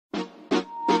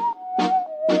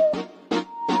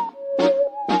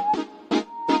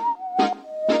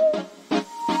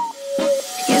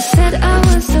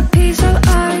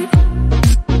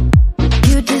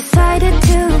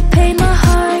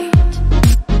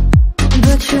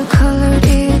you colored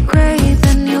it gray,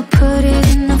 then you put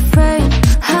it in a frame,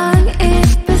 hung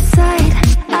it beside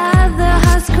other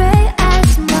house gray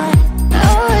as mine.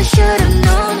 Oh, I should've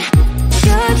known,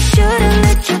 should've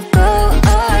let you go.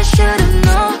 Oh, I should've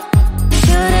known,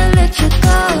 should've let you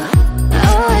go.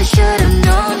 Oh, I should've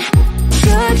known,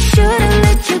 should've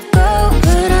let you go.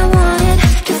 But I wanted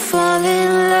to fall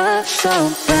in love so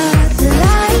bad,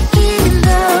 like in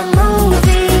the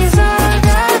movies or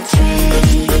the dreams.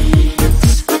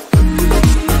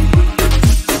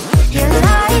 You're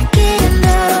like in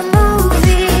the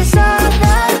movies or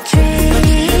the dreams.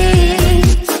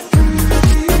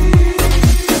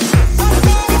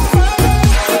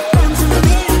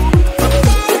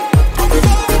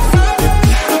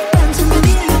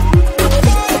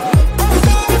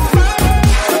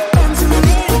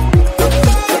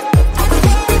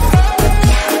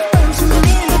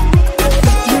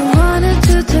 You wanted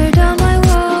to tear down my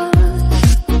walls.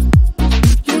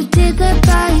 You did that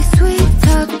by sweet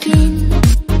talking.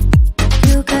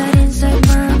 You got inside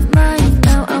my mind.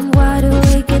 Now I'm wide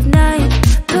awake at night.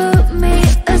 Put me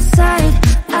aside,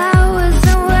 I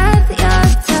wasn't worth your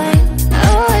time.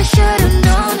 Oh, I should've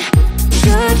known,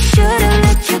 should've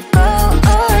let you go.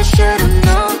 Oh, I should've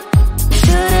known,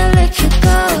 should've let you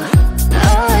go.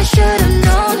 Oh, I should've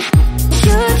known,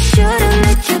 should've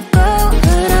let you go.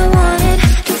 But I wanted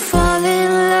to fall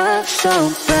in love so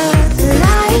bad,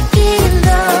 like in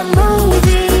the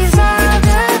movies or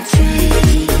the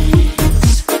dreams.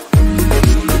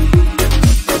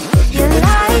 You're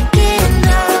like in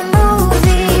the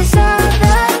movies or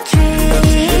the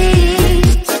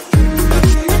dreams.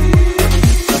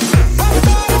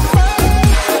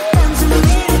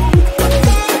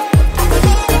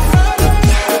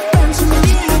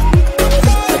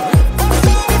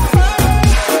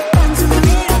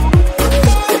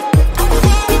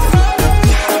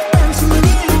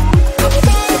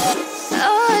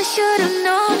 Oh, I should've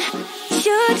known,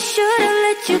 should've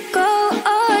let you go.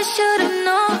 Oh, I should've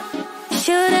known,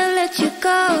 should've let you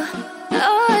go.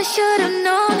 Oh, I should've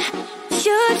known,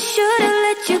 should've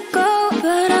let you go.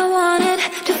 But I wanted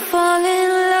to fall in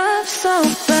love so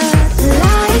bad,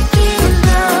 like in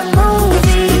the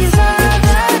movies or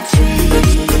the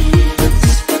dreams.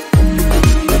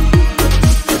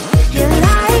 You're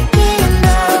like in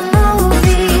the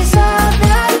movies or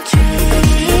the dreams.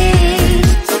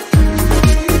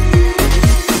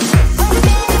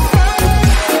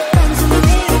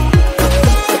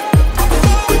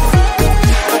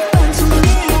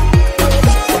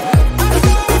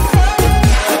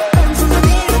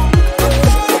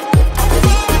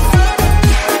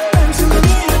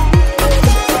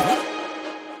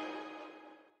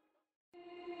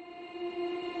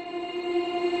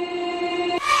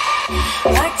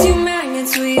 Like two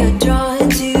magnets, we are drawn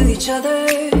to each other.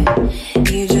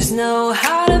 You just know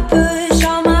how to push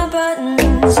all my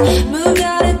buttons. Moved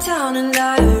out of town and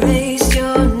I erased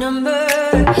your number,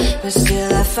 but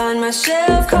still I find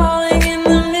myself calling in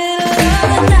the middle of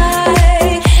the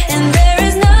night. And there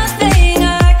is nothing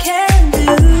I can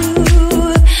do.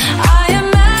 I am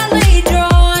madly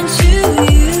drawn to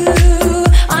you.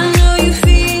 I know you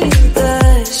feel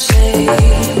the same.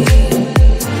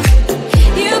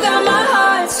 You got my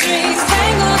heartstrings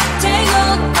tangled,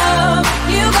 tangled up.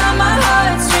 You got my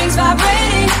heartstrings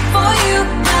vibrating for you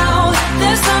now.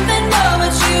 There's something more,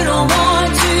 but you don't want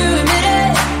to admit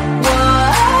it. Whoa,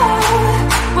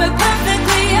 we're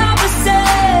perfectly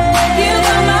opposite. You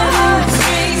got my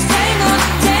heartstrings tangled,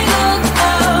 tangled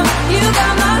up. You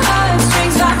got my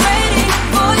heartstrings vibrating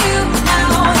for you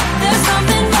now. There's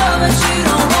something more, but you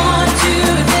don't want to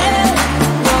admit it.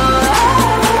 Whoa,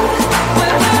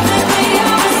 we're perfectly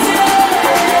opposite.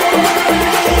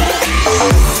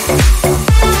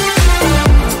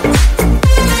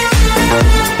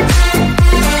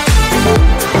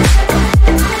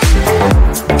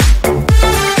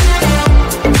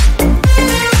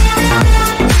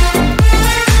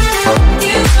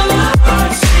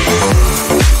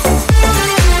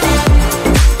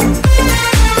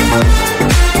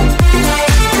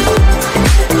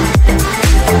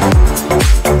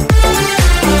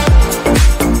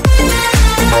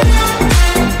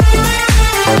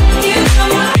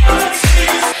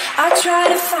 I try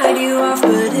to fight you off,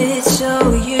 but it's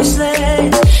so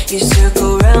useless. You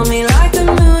circle around me like the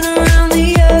moon around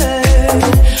the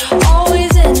earth,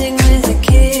 always ending with a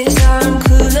kiss. I'm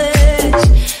clueless.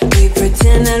 We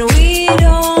pretend that we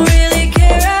don't really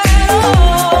care at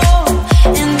all,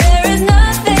 and there is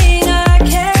nothing I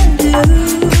can do.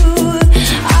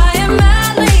 I am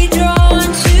madly drawn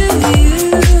to you.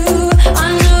 I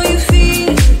know you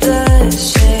feel the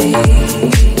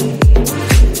same.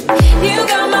 You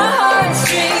got my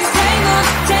heartstrings tangled,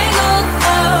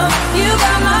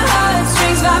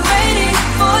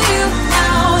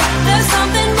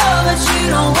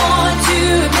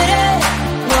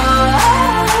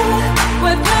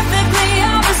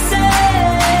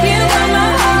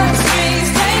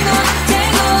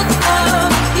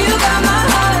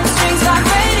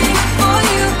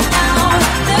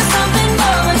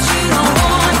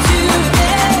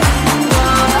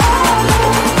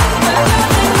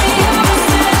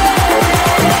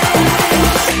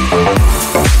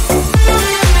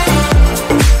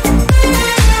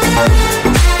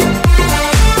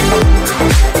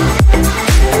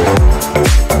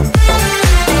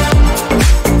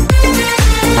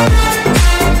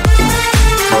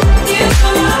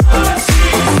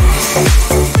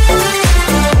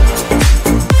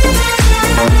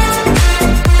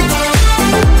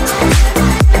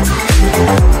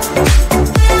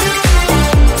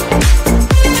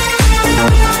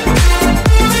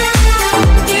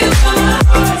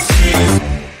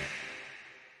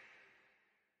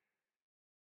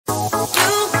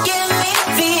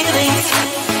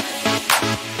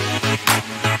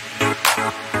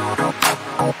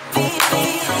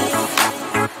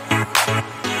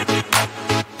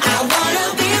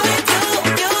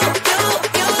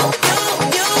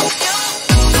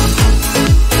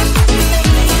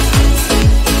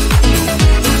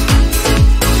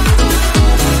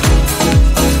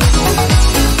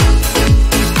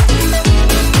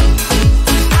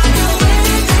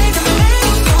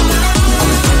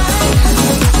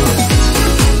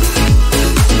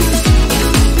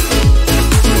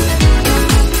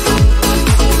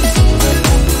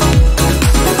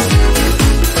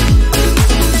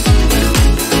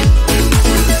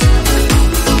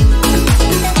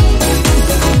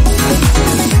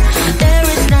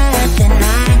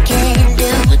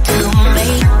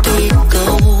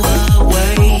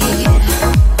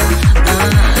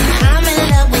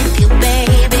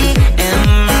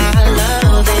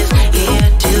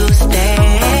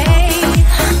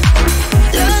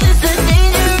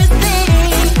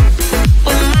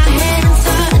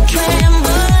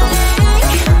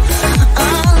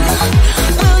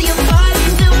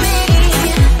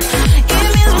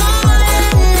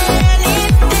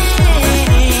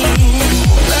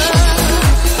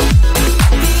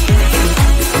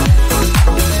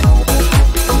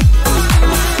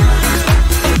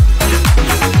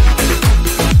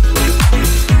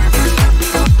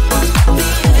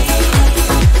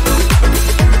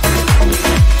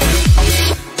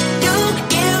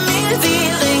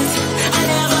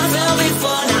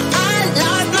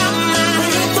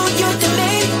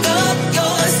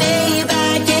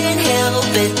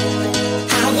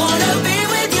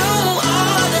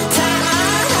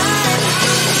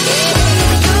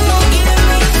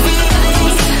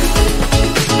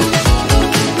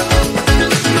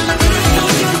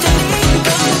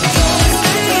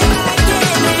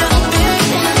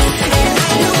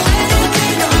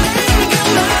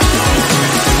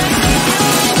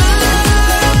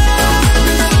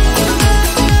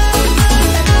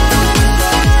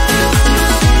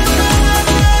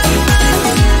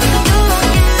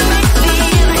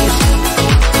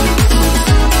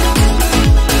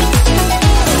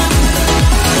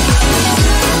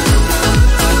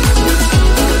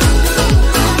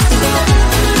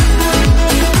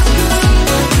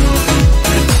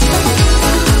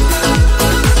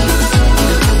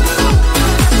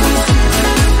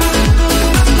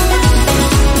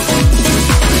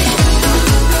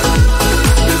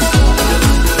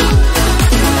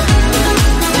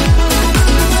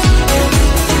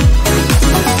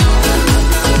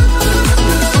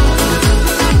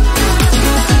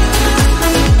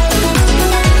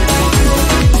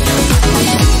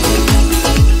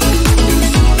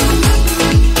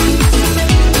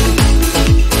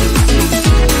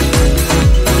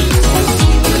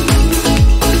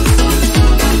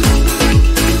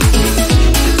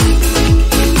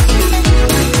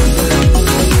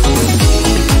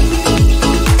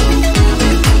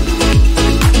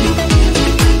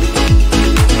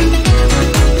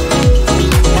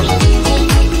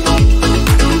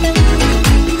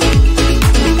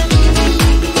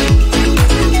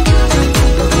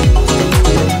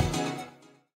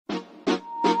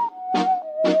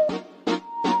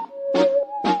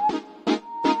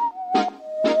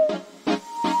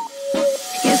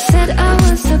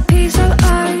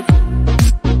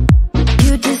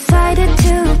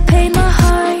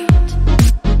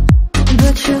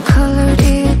 you colored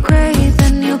it gray,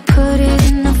 then you put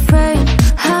it in a frame,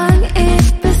 hung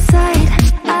it beside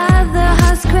other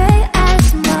house gray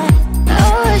as mine.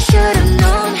 Oh, I should've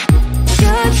known,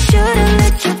 should've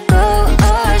let you go.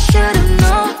 Oh, I should've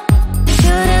known,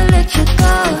 should've let you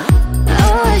go.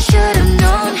 Oh, I should've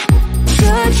known,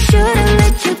 should've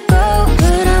let you go.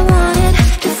 But I wanted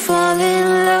to fall in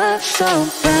love so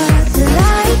bad.